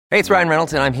Hey, it's Ryan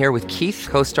Reynolds, and I'm here with Keith,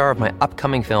 co-star of my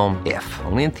upcoming film, If,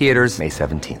 only in theaters May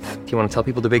 17th. Do you want to tell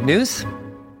people the big news?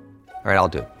 All right, I'll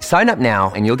do it. Sign up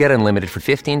now and you'll get unlimited for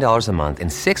 $15 a month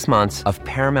and 6 months of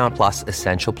Paramount Plus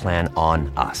Essential Plan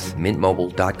on us.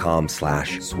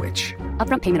 MintMobile.com/switch.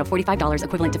 Upfront payment of $45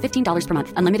 equivalent to $15 per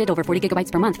month. Unlimited over 40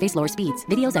 gigabytes per month. Face lower speeds.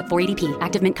 Videos at 480p.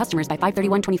 Active Mint customers by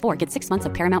 531.24 get 6 months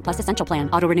of Paramount Plus Essential Plan.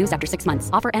 Auto renews after 6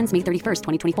 months. Offer ends May 31st,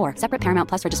 2024. Separate Paramount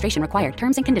Plus registration required.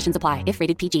 Terms and conditions apply if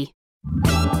rated PG.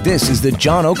 This is the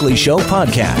John Oakley Show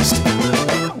podcast.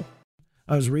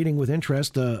 I was reading with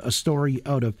interest a story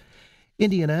out of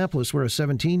Indianapolis where a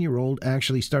 17-year-old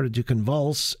actually started to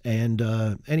convulse,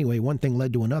 and anyway, one thing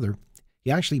led to another. He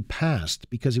actually passed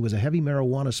because he was a heavy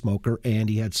marijuana smoker, and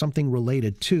he had something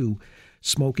related to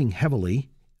smoking heavily,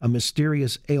 a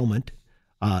mysterious ailment.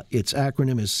 Its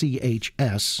acronym is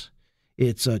CHS.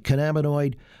 It's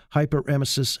Cannabinoid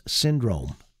hyperemesis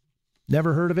syndrome.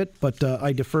 Never heard of it, but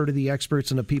I defer to the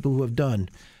experts and the people who have done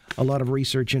a lot of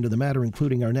research into the matter,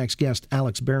 including our next guest,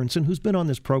 Alex Berenson, who's been on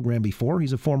this program before.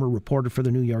 He's a former reporter for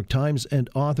the New York Times and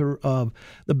author of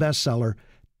the bestseller,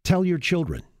 Tell Your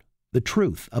Children the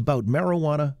Truth About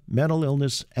Marijuana, Mental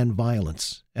Illness, and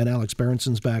Violence. And Alex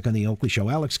Berenson's back on the Oakley Show.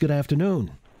 Alex, good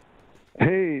afternoon.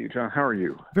 Hey, John, how are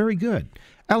you? Very good.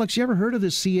 Alex, you ever heard of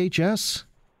this CHS?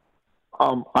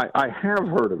 I have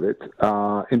heard of it.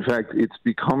 In fact, it's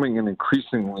becoming an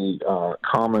increasingly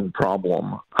common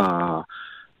problem.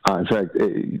 In fact,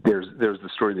 there's the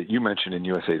story that you mentioned in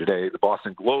USA Today. The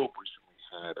Boston Globe recently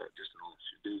had, just in the last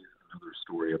few days, another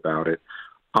story about it.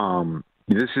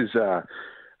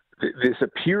 This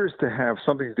appears to have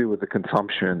something to do with the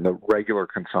consumption, the regular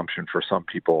consumption for some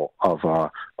people of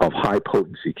high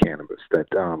potency cannabis. That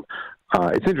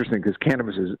it's interesting because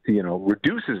cannabis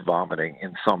reduces vomiting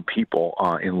in some people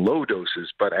in low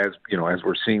doses, but as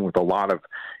we're seeing with a lot of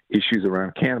issues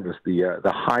around cannabis, the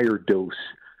higher dose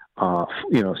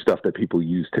stuff that people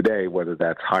use today, whether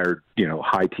that's high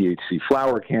THC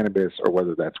flower cannabis or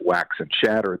whether that's wax and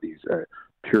shatter, these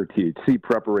pure THC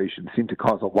preparations seem to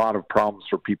cause a lot of problems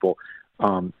for people,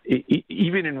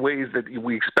 even in ways that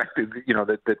we expected,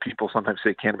 that people sometimes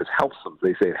say cannabis helps them.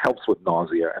 They say it helps with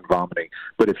nausea and vomiting.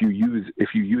 But if you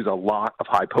use a lot of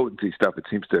high potency stuff, it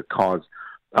seems to cause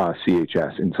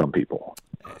CHS in some people.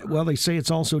 Well, they say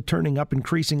it's also turning up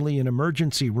increasingly in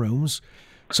emergency rooms.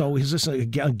 So is this,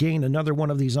 again, another one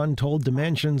of these untold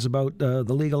dimensions about the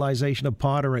legalization of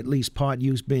pot, or at least pot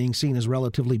use being seen as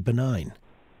relatively benign?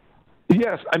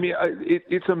 Yes, I mean,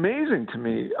 it's amazing to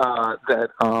me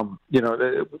that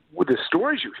with the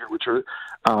stories you hear, which are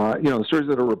the stories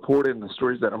that are reported and the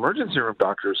stories that emergency room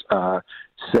doctors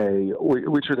say,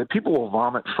 which are that people will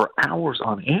vomit for hours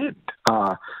on end.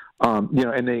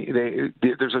 And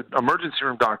there's an emergency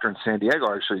room doctor in San Diego.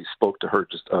 I actually spoke to her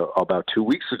just about 2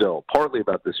 weeks ago, partly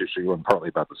about this issue and partly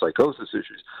about the psychosis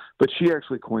issues. But she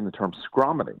actually coined the term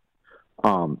scromining.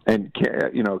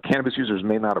 Cannabis users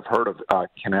may not have heard of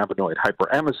cannabinoid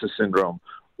hyperemesis syndrome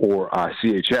or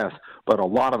CHS, but a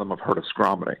lot of them have heard of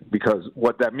scromining, because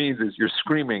what that means is you're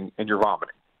screaming and you're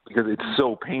vomiting because it's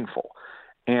so painful.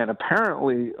 And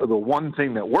apparently the one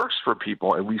thing that works for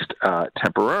people, at least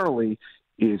temporarily,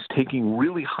 is taking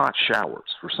really hot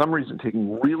showers. For some reason,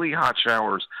 taking really hot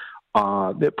showers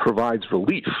that provides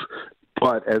relief.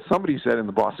 But as somebody said in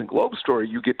the Boston Globe story,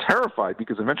 you get terrified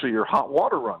because eventually your hot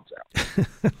water runs out.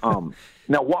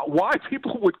 Now, why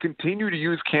people would continue to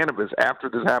use cannabis after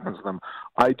this happens to them,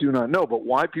 I do not know. But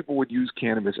why people would use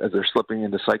cannabis as they're slipping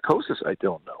into psychosis, I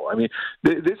don't know. I mean,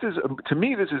 to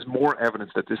me, this is more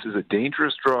evidence that this is a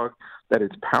dangerous drug, that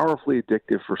it's powerfully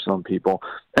addictive for some people,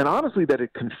 and honestly, that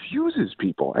it confuses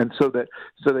people, and so that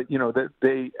that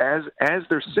they, as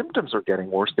their symptoms are getting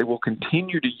worse, they will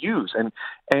continue to use. And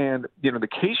the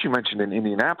case you mentioned in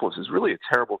Indianapolis is really a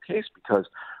terrible case because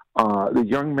the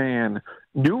young man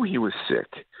knew he was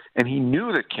sick, and he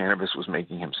knew that cannabis was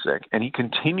making him sick, and he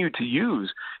continued to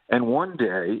use. And one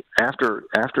day, after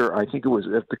I think it was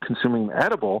after consuming an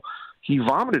edible, he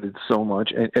vomited so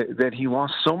much that he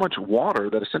lost so much water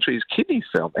that essentially his kidneys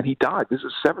failed, and he died. This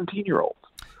is a 17-year-old.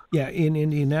 Yeah, in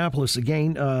Indianapolis,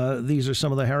 again, these are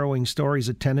some of the harrowing stories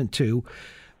attendant to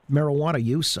marijuana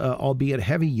use, albeit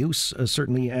heavy use,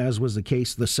 certainly as was the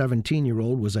case. The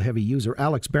 17-year-old was a heavy user.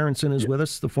 Alex Berenson is with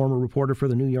us, the former reporter for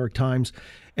the New York Times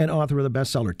and author of the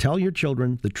bestseller, Tell Your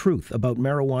Children the Truth About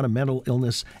Marijuana, Mental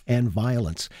Illness, and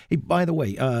Violence. Hey, by the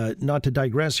way, not to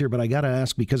digress here, but I got to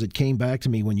ask, because it came back to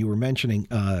me when you were mentioning,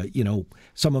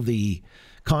 some of the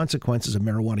consequences of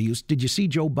marijuana use. Did you see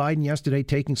Joe Biden yesterday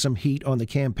taking some heat on the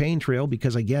campaign trail?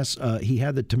 Because I guess he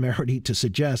had the temerity to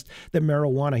suggest that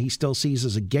marijuana he still sees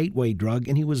as a gateway drug,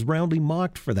 and he was roundly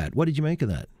mocked for that. What did you make of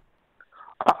that?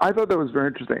 I thought that was very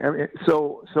interesting. I mean,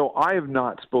 so I have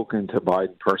not spoken to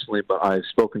Biden personally, but I've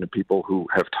spoken to people who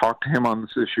have talked to him on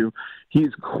this issue. He's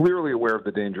clearly aware of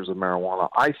the dangers of marijuana.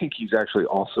 I think he's actually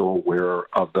also aware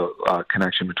of the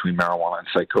connection between marijuana and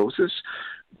psychosis,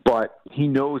 but he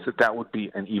knows that would be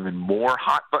an even more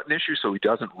hot-button issue, so he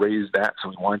doesn't raise that,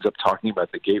 so he winds up talking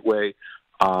about the gateway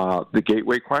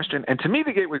question. And to me,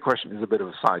 the gateway question is a bit of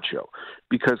a sideshow,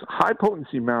 because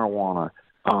high-potency marijuana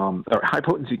or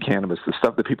high-potency cannabis, the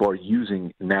stuff that people are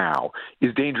using now,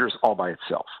 is dangerous all by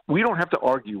itself. We don't have to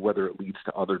argue whether it leads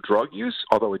to other drug use,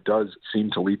 although it does seem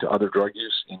to lead to other drug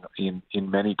use in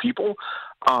many people,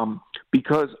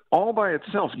 because all by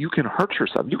itself, you can hurt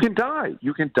yourself. You can die.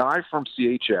 You can die from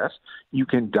CHS. You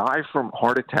can die from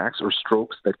heart attacks or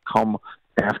strokes that come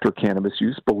after cannabis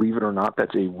use. Believe it or not,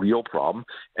 that's a real problem.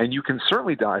 And you can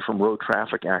certainly die from road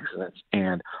traffic accidents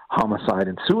and homicide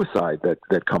and suicide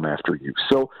that come after use.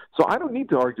 So I don't need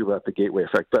to argue about the gateway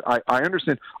effect, but I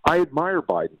understand. I admire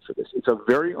Biden for this. It's a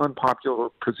very unpopular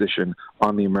position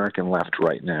on the American left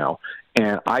right now.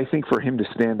 And I think for him to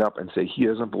stand up and say he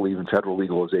doesn't believe in federal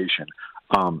legalization,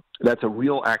 that's a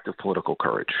real act of political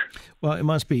courage. Well, it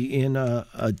must be in a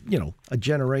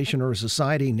generation or a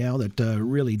society now that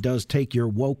really does take your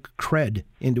woke cred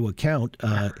into account.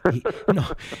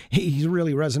 He's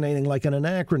really resonating like an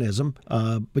anachronism.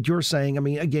 But you're saying, I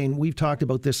mean, again, we've talked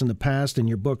about this in the past, and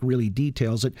your book really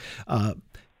details it.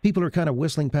 People are kind of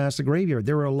whistling past the graveyard.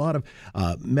 There are a lot of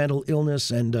mental illness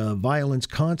and violence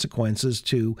consequences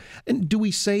to. And do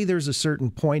we say there's a certain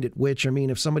point at which, I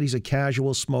mean, if somebody's a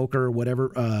casual smoker or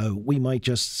whatever, we might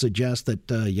just suggest that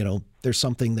there's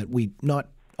something that we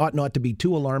ought not to be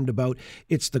too alarmed about.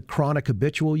 It's the chronic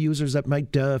habitual users that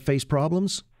might face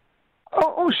problems.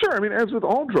 Oh, sure. I mean, as with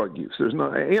all drug use, there's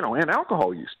no, and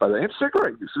alcohol use, by the way, and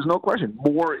cigarette use. There's no question.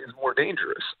 More is more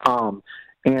dangerous.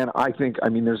 And I think, I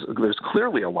mean, there's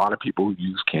clearly a lot of people who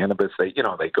use cannabis. They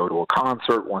go to a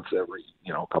concert once every,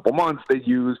 couple months. They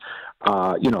use,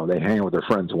 they hang out with their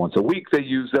friends once a week. They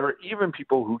use. There are even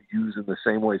people who use in the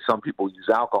same way some people use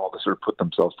alcohol to sort of put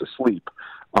themselves to sleep.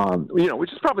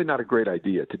 Which is probably not a great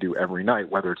idea to do every night,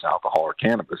 whether it's alcohol or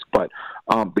cannabis. But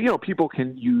people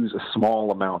can use a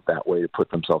small amount that way to put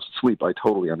themselves to sleep. I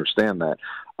totally understand that.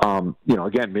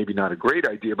 Again, maybe not a great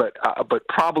idea, but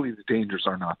probably the dangers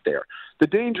are not there. The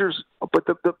dangers, but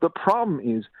the problem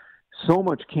is so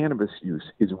much cannabis use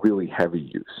is really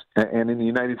heavy use. And in the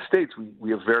United States,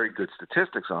 we have very good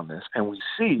statistics on this, and we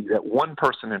see that 1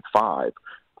 person in 5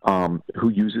 who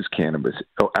uses cannabis,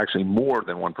 actually more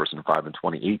than 1 person in 5 in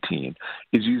 2018,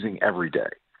 is using every day.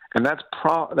 And that's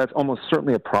almost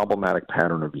certainly a problematic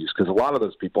pattern of use, because a lot of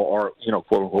those people are,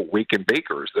 quote unquote, wake and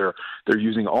bakers. They're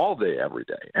using all day, every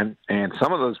day. And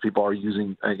some of those people are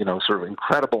using, sort of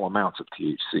incredible amounts of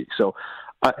THC. So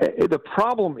the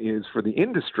problem is for the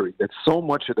industry that so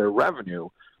much of their revenue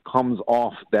comes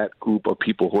off that group of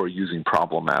people who are using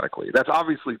problematically. That's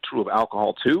obviously true of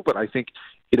alcohol too, but I think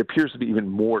it appears to be even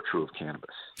more true of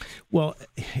cannabis. Well,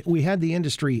 we had the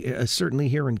industry, certainly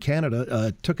here in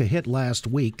Canada, took a hit last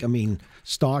week. I mean,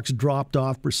 stocks dropped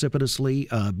off precipitously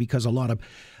because a lot of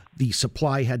the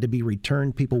supply had to be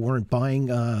returned. People weren't buying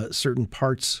certain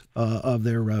parts of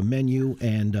their menu,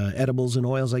 and edibles and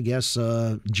oils, I guess.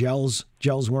 Gels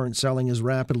weren't selling as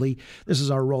rapidly. This is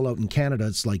our rollout in Canada.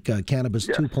 It's like Cannabis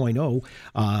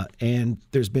 2.0, and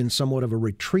there's been somewhat of a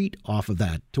retreat off of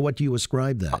that. To what do you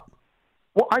ascribe that?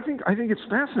 Well, I think it's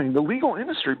fascinating. The legal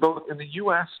industry, both in the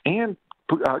U.S. and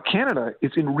Canada,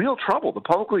 is in real trouble. The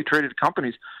publicly traded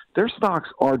companies, their stocks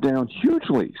are down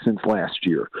hugely since last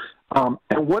year. And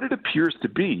what it appears to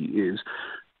be is,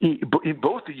 in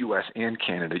both the U.S. and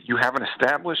Canada, you have an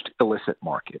established illicit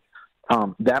market.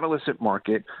 That illicit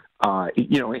market,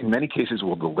 in many cases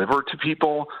will deliver to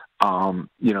people.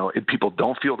 If people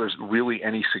don't feel there's really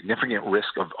any significant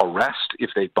risk of arrest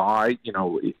if they buy,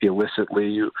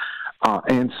 illicitly.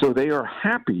 And so they are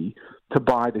happy to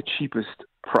buy the cheapest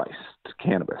priced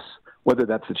cannabis, whether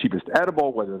that's the cheapest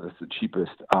edible, whether that's the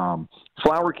cheapest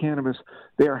flower cannabis.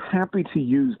 They are happy to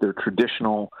use their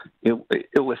traditional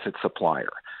illicit supplier.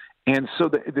 And so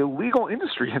the legal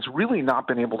industry has really not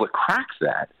been able to crack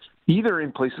that, either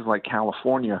in places like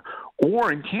California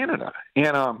or in Canada.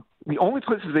 And the only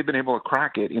places they've been able to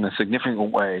crack it in a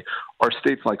significant way are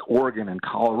states like Oregon and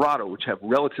Colorado, which have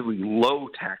relatively low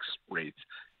tax rates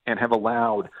and have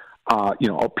allowed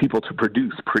people to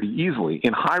produce pretty easily.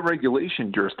 In high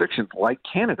regulation jurisdictions like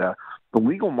Canada, the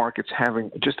legal market's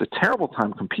having just a terrible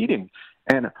time competing.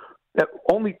 And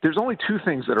There's only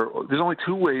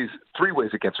three ways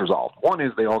it gets resolved. One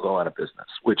is they all go out of business,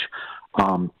 which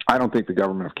I don't think the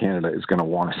government of Canada is going to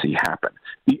want to see happen.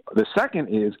 The second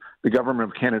is the government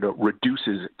of Canada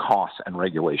reduces costs and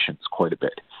regulations quite a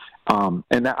bit.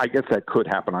 And I guess that could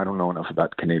happen. I don't know enough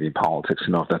about Canadian politics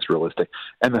to know if that's realistic.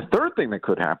 And the third thing that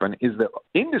could happen is that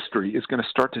industry is going to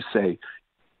start to say,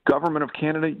 government of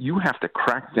Canada, you have to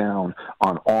crack down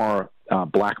on our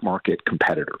black market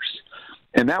competitors.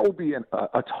 And that will be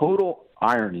a total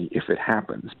irony if it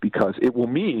happens, because it will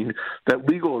mean that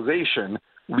legalization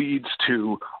leads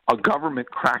to a government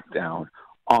crackdown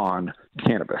on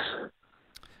cannabis.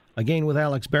 Again, with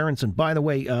Alex Berenson. By the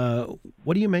way,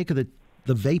 what do you make of the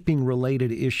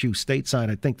vaping-related issue stateside?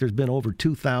 I think there's been over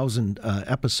 2,000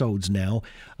 episodes now,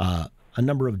 a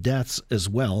number of deaths as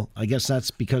well. I guess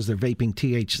that's because they're vaping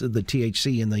the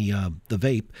THC in the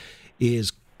vape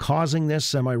is causing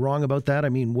this. Am I wrong about that? I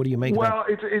mean, what do you make of that? Well,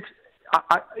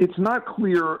 it's not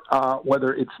clear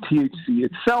whether it's THC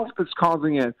itself that's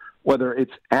causing it, whether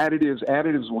it's additives.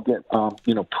 Additives will get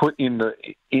put in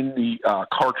the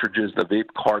cartridges, the vape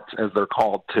carts as they're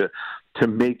called, to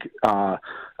make so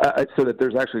that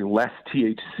there's actually less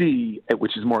THC,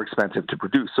 which is more expensive to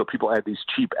produce. So people add these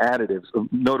cheap additives,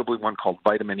 notably one called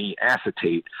vitamin E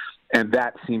acetate, and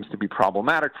that seems to be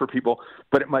problematic for people.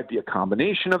 But it might be a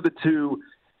combination of the two.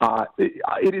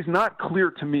 It is not clear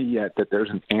to me yet that there's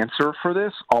an answer for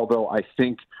this, although I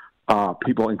think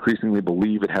people increasingly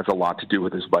believe it has a lot to do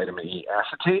with this vitamin E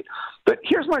acetate. But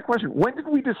here's my question. When did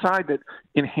we decide that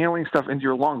inhaling stuff into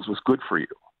your lungs was good for you?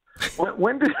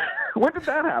 When did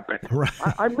that happen? Right.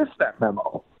 I missed that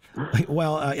memo.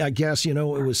 Well, I guess, it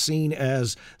was seen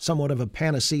as somewhat of a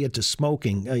panacea to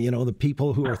smoking. The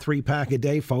people who are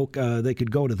 3-pack-a-day folk, they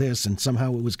could go to this, and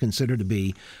somehow it was considered to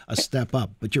be a step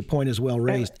up. But your point is well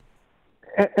raised.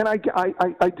 And I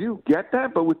do get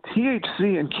that, but with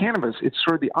THC and cannabis, it's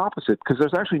sort of the opposite, because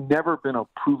there's actually never been a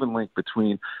proven link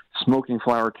between smoking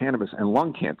flower cannabis and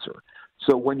lung cancer.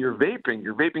 So when you're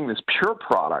vaping this pure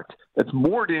product that's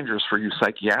more dangerous for you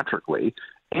psychiatrically,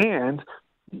 and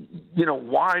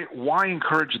why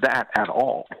encourage that at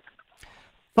all?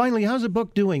 Finally, how's the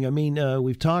book doing? I mean,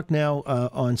 we've talked now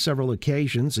on several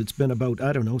occasions. It's been about,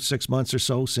 6 months or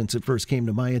so since it first came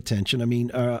to my attention. I mean,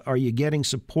 are you getting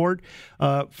support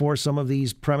for some of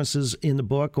these premises in the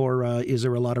book, or is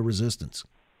there a lot of resistance?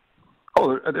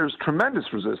 Oh, there's tremendous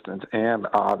resistance, and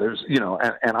there's,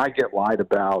 and I get lied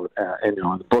about, and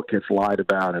the book gets lied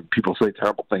about, and people say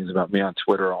terrible things about me on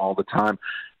Twitter all the time.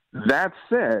 That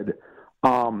said,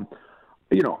 I'm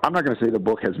not going to say the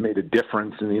book has made a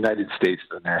difference in the United States,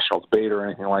 the national debate, or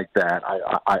anything like that.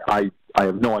 I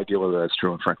have no idea whether that's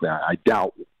true, and frankly, I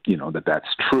doubt, that that's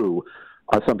true.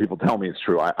 Some people tell me it's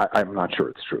true. I'm not sure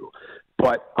it's true.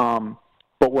 But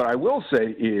what I will say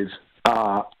is,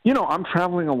 I'm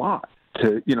traveling a lot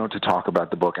to talk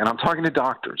about the book, and I'm talking to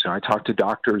doctors. And I talked to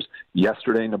doctors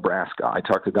yesterday in Nebraska. I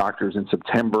talked to doctors in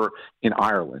September in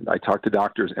Ireland. I talked to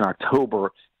doctors in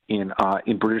October in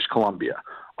British Columbia.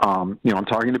 I'm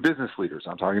talking to business leaders.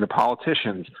 I'm talking to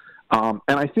politicians. And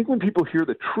I think when people hear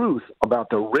the truth about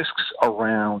the risks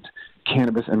around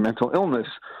cannabis and mental illness,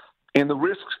 and the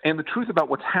risks and the truth about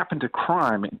what's happened to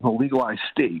crime in the legalized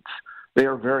states, they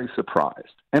are very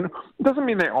surprised. And it doesn't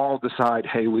mean they all decide,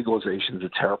 hey, legalization is a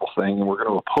terrible thing and we're going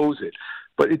to oppose it.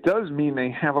 But it does mean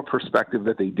they have a perspective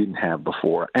that they didn't have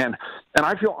before. And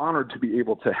I feel honored to be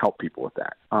able to help people with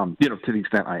that, to the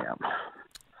extent I am.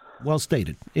 Well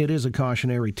stated. It is a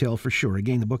cautionary tale for sure.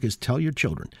 Again, the book is Tell Your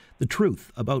Children, The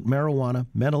Truth About Marijuana,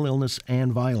 Mental Illness,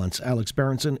 and Violence. Alex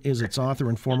Berenson is its author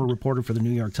and former reporter for the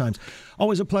New York Times.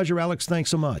 Always a pleasure, Alex.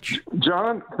 Thanks so much.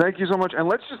 John, thank you so much. And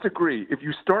let's just agree, if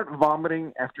you start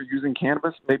vomiting after using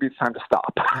cannabis, maybe it's time to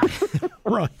stop.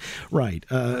 Right.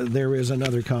 There is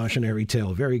another cautionary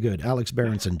tale. Very good. Alex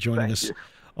Berenson joining us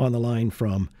on the line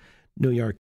from New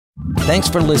York. Thanks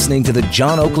for listening to the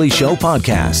John Oakley Show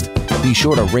podcast. Be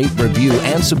sure to rate, review,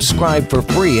 and subscribe for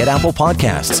free at Apple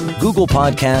Podcasts, Google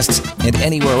Podcasts, and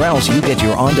anywhere else you get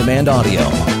your on-demand audio.